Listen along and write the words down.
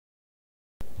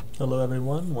Hello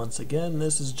everyone, once again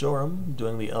this is Joram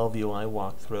doing the ElvUI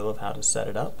walkthrough of how to set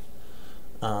it up.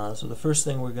 So the first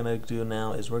thing we're going to do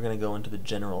now is we're going to go into the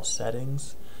general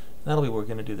settings. That'll be where we're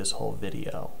going to do this whole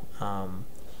video.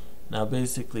 Now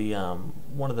basically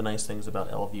one of the nice things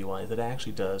about ElvUI is that it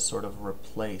actually does sort of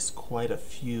replace quite a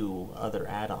few other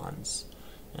add-ons.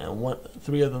 And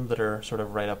three of them that are sort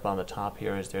of right up on the top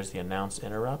here is there's the announce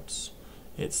interrupts.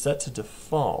 It's set to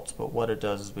default, but what it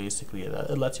does is basically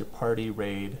it lets your party,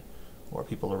 raid, or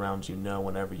people around you know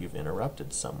whenever you've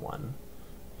interrupted someone.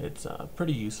 It's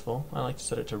pretty useful. I like to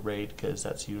set it to raid because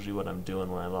that's usually what I'm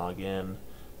doing when I log in.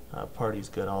 Party's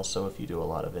good also if you do a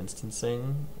lot of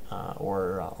instancing,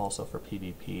 or also for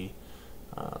PvP.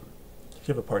 If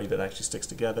you have a party that actually sticks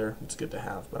together, it's good to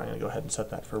have, but I'm going to go ahead and set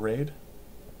that for raid.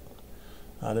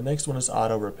 The next one is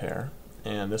auto repair.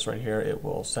 And this right here, it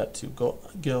will set to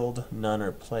guild, none,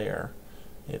 or player.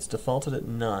 It's defaulted at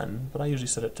none, but I usually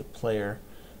set it to player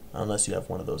unless you have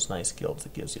one of those nice guilds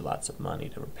that gives you lots of money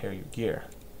to repair your gear.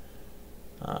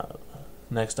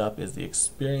 Next up is the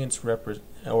experience or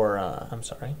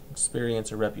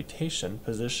reputation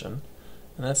position,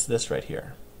 and that's this right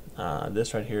here.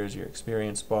 This right here is your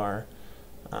experience bar.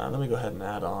 Let me go ahead and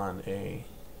add on a.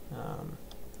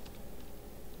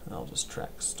 I'll just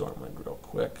track Stormwind real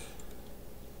quick.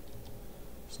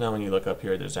 So now when you look up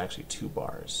here, there's actually two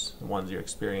bars. One's your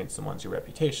experience and one's your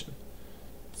reputation.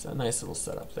 It's a nice little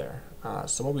setup there.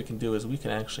 So what we can do is we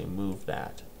can actually move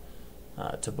that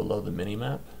to below the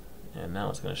minimap, and now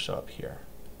it's going to show up here.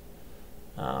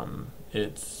 I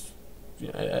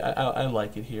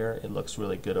like it here. It looks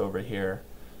really good over here.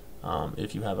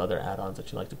 If you have other add-ons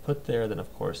that you like to put there, then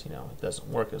of course it doesn't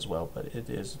work as well, but it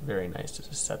is very nice to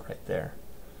just set right there.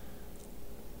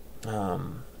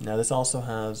 Now this also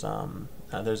has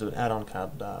there's an add-on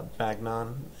called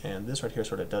Bagnon, and this right here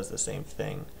sort of does the same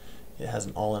thing. It has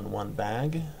an all-in-one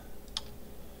bag.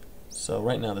 So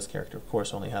right now this character of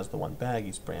course only has the one bag,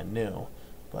 he's brand new,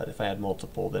 but if I had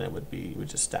multiple then it would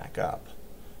just stack up.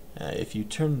 If you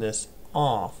turn this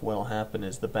off, what will happen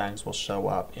is the bags will show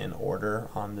up in order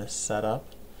on this setup.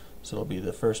 So it'll be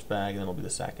the first bag, then it'll be the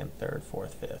second, third,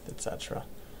 fourth, fifth, etc.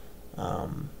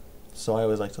 So I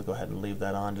always like to go ahead and leave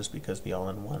that on just because the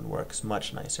all-in-one works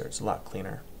much nicer. It's a lot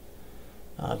cleaner.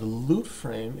 The loot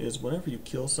frame is whenever you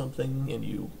kill something and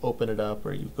you open it up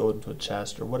or you go into a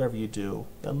chest or whatever you do,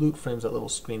 that loot frame's that little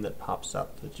screen that pops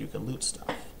up that you can loot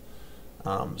stuff.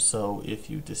 So if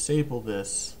you disable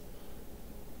this,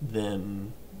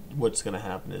 then what's going to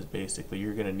happen is basically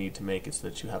you're going to need to make it so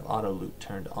that you have auto loot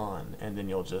turned on, and then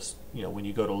you'll just, when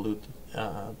you go to loot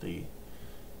the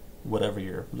whatever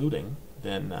you're looting,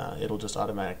 then it'll just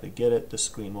automatically get it. The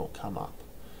screen won't come up.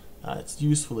 It's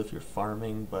useful if you're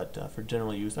farming, but for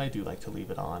general use I do like to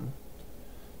leave it on.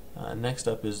 Next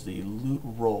up is the loot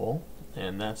roll,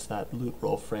 and that's that loot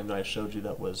roll frame that I showed you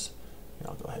that was,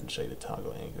 I'll go ahead and show you the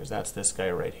toggle anchors. That's this guy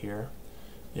right here.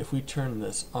 If we turn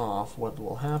this off, what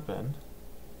will happen,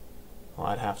 well,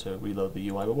 I'd have to reload the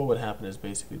UI, but what would happen is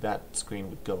basically that screen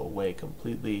would go away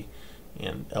completely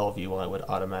and ElvUI would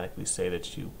automatically say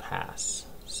that you pass.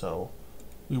 So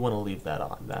we want to leave that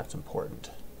on. That's important.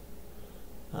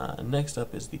 Next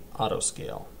up is the auto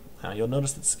scale. Now you'll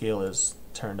notice that scale is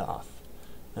turned off.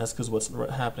 That's because what's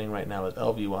happening right now is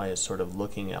ElvUI is sort of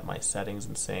looking at my settings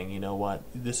and saying, you know what,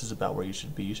 this is about where you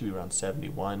should be. You should be around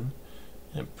 71.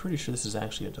 And I'm pretty sure this is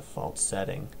actually a default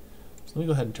setting. So let me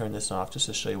go ahead and turn this off just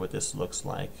to show you what this looks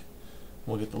like.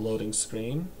 We'll get the loading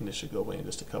screen, and this should go away in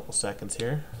just a couple seconds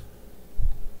here.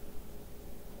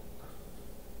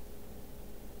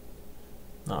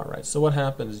 Alright, so what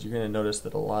happens is you're going to notice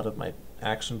that a lot of my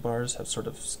action bars have sort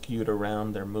of skewed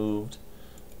around, they're moved.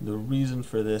 The reason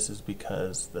for this is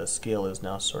because the scale is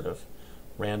now sort of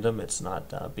random, it's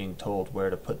not being told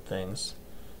where to put things.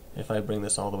 If I bring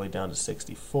this all the way down to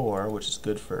 64, which is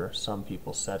good for some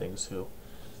people's settings who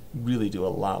really do a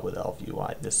lot with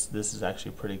ElvUI, this is actually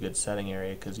a pretty good setting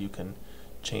area because you can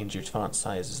change your font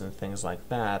sizes and things like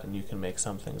that, and you can make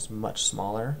some things much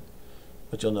smaller.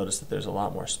 But you'll notice that there's a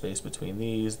lot more space between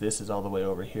these. This is all the way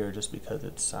over here just because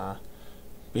it's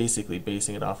basically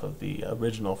basing it off of the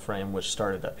original frame which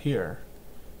started up here.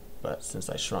 But since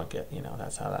I shrunk it,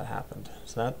 that's how that happened.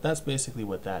 So that's basically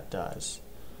what that does.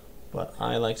 But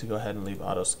I like to go ahead and leave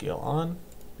auto scale on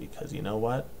because you know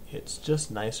what? It's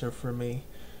just nicer for me.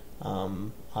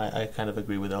 I kind of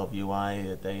agree with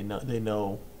ElvUI. They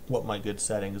know what my good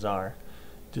settings are.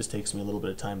 It just takes me a little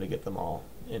bit of time to get them all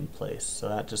in place. So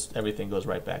that just everything goes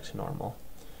right back to normal.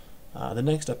 The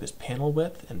next up is panel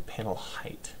width and panel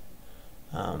height.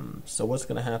 So what's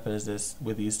going to happen is this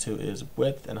with these two is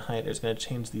width and height is going to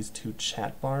change these two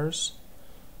chat bars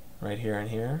right here and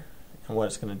here, and what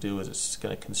it's going to do is it's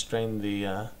going to constrain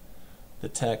the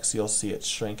text. You'll see it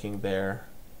shrinking there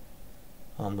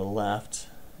on the left.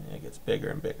 It gets bigger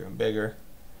and bigger and bigger.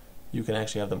 You can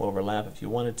actually have them overlap if you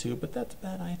wanted to, but that's a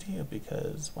bad idea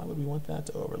because why would we want that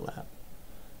to overlap?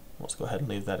 Let's go ahead and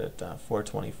leave that at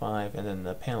 425, and then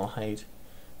the panel height,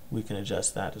 we can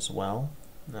adjust that as well.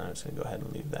 Now I'm just going to go ahead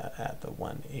and leave that at the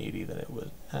 180 that it was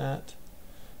at.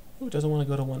 Ooh, it doesn't want to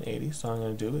go to 180, so all I'm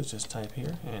going to do is just type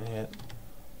here and hit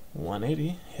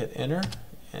 180, hit enter,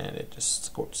 and it just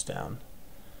scorches down.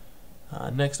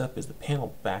 Next up is the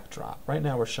panel backdrop. Right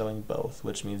now we're showing both,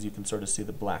 which means you can sort of see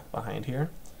the black behind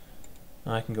here.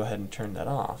 Now I can go ahead and turn that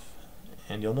off,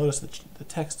 and you'll notice that the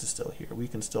text is still here. We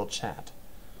can still chat.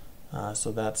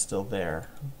 So that's still there,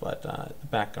 but the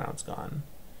background's gone.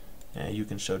 And you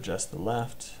can show just the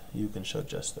left, you can show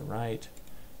just the right,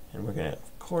 and we're going to,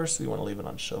 of course, we want to leave it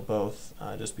on show both,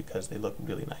 just because they look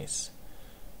really nice.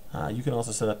 You can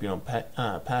also set up your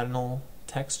own panel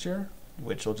texture,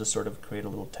 which will just sort of create a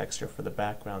little texture for the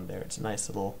background there. It's a nice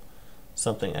little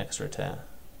something extra to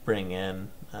bring in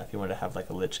if you want to have like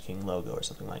a Lich King logo or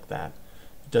something like that.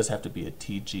 It does have to be a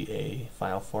TGA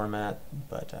file format,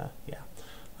 but yeah.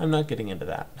 I'm not getting into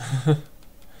that.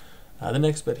 The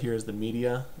next bit here is the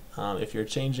media. If you're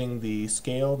changing the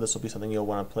scale, this will be something you'll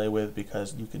want to play with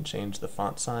because you can change the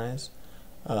font size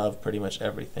of pretty much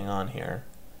everything on here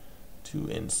to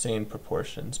insane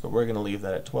proportions, but we're going to leave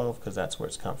that at 12 because that's where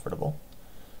it's comfortable.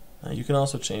 You can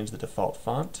also change the default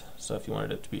font, so if you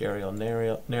wanted it to be Arial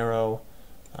narrow,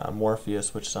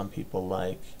 Morpheus, which some people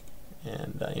like,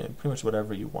 and you know, pretty much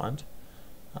whatever you want.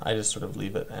 I just sort of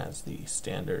leave it as the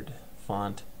standard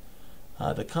font.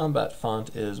 The combat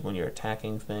font is when you're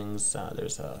attacking things.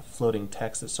 There's a floating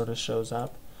text that sort of shows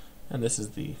up, and this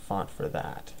is the font for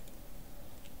that.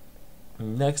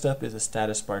 Next up is a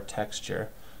status bar texture.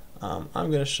 I'm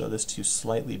going to show this to you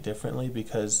slightly differently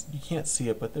because you can't see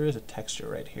it, but there is a texture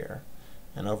right here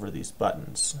and over these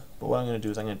buttons. But what I'm going to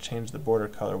do is I'm going to change the border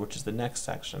color, which is the next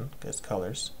section, because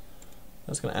colors.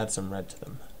 I'm just going to add some red to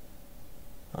them.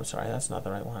 I'm sorry, that's not the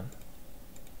right one.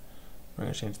 We're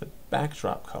going to change the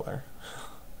backdrop color.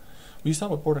 We saw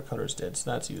what border colors did, so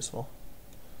that's useful.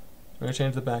 We're going to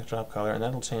change the backdrop color, and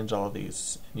that'll change all of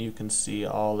these. And you can see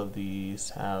all of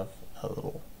these have a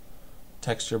little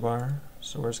texture bar.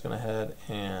 So we're just going to head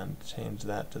and change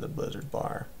that to the Blizzard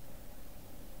bar.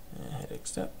 And hit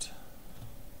accept.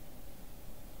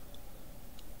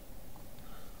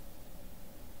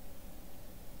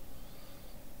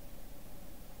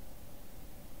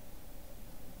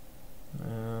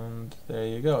 And there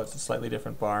you go. It's a slightly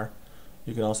different bar.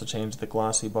 You can also change the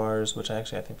glossy bars, which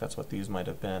actually I think that's what these might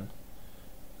have been.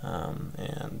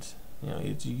 And you know,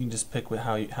 you can just pick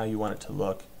how you want it to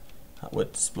look,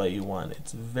 what display you want.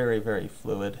 It's very, very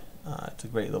fluid. It's a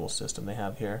great little system they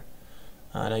have here.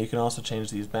 Now you can also change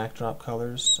these backdrop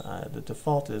colors. The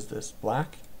default is this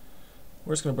black.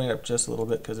 We're just going to bring it up just a little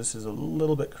bit because this is a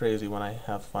little bit crazy when I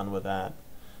have fun with that.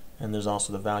 And there's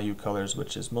also the value colors,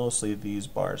 which is mostly these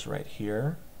bars right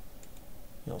here.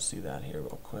 You'll see that here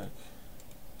real quick.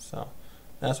 So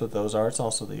that's what those are. It's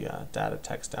also the data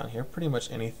text down here. Pretty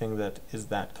much anything that is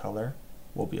that color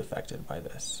will be affected by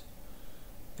this.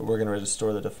 But we're going to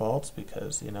restore the defaults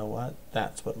because, you know what,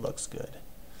 that's what looks good.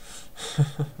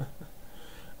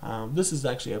 This is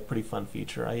actually a pretty fun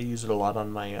feature. I use it a lot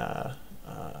on my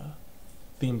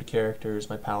themed characters.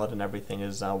 My palette and everything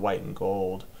is white and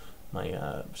gold.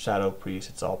 My Shadow Priest,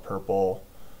 it's all purple.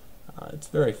 It's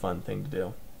a very fun thing to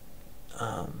do.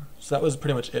 So that was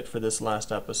pretty much it for this last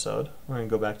episode. We're going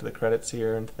to go back to the credits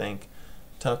here and thank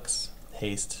Tux,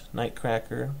 Haste,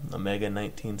 Nightcracker, Omega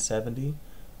 1970,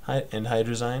 and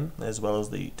Hydrazine, as well as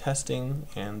the testing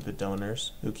and the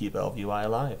donors who keep ElvUI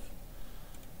alive.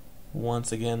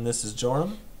 Once again, this is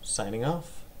Joram, signing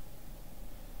off.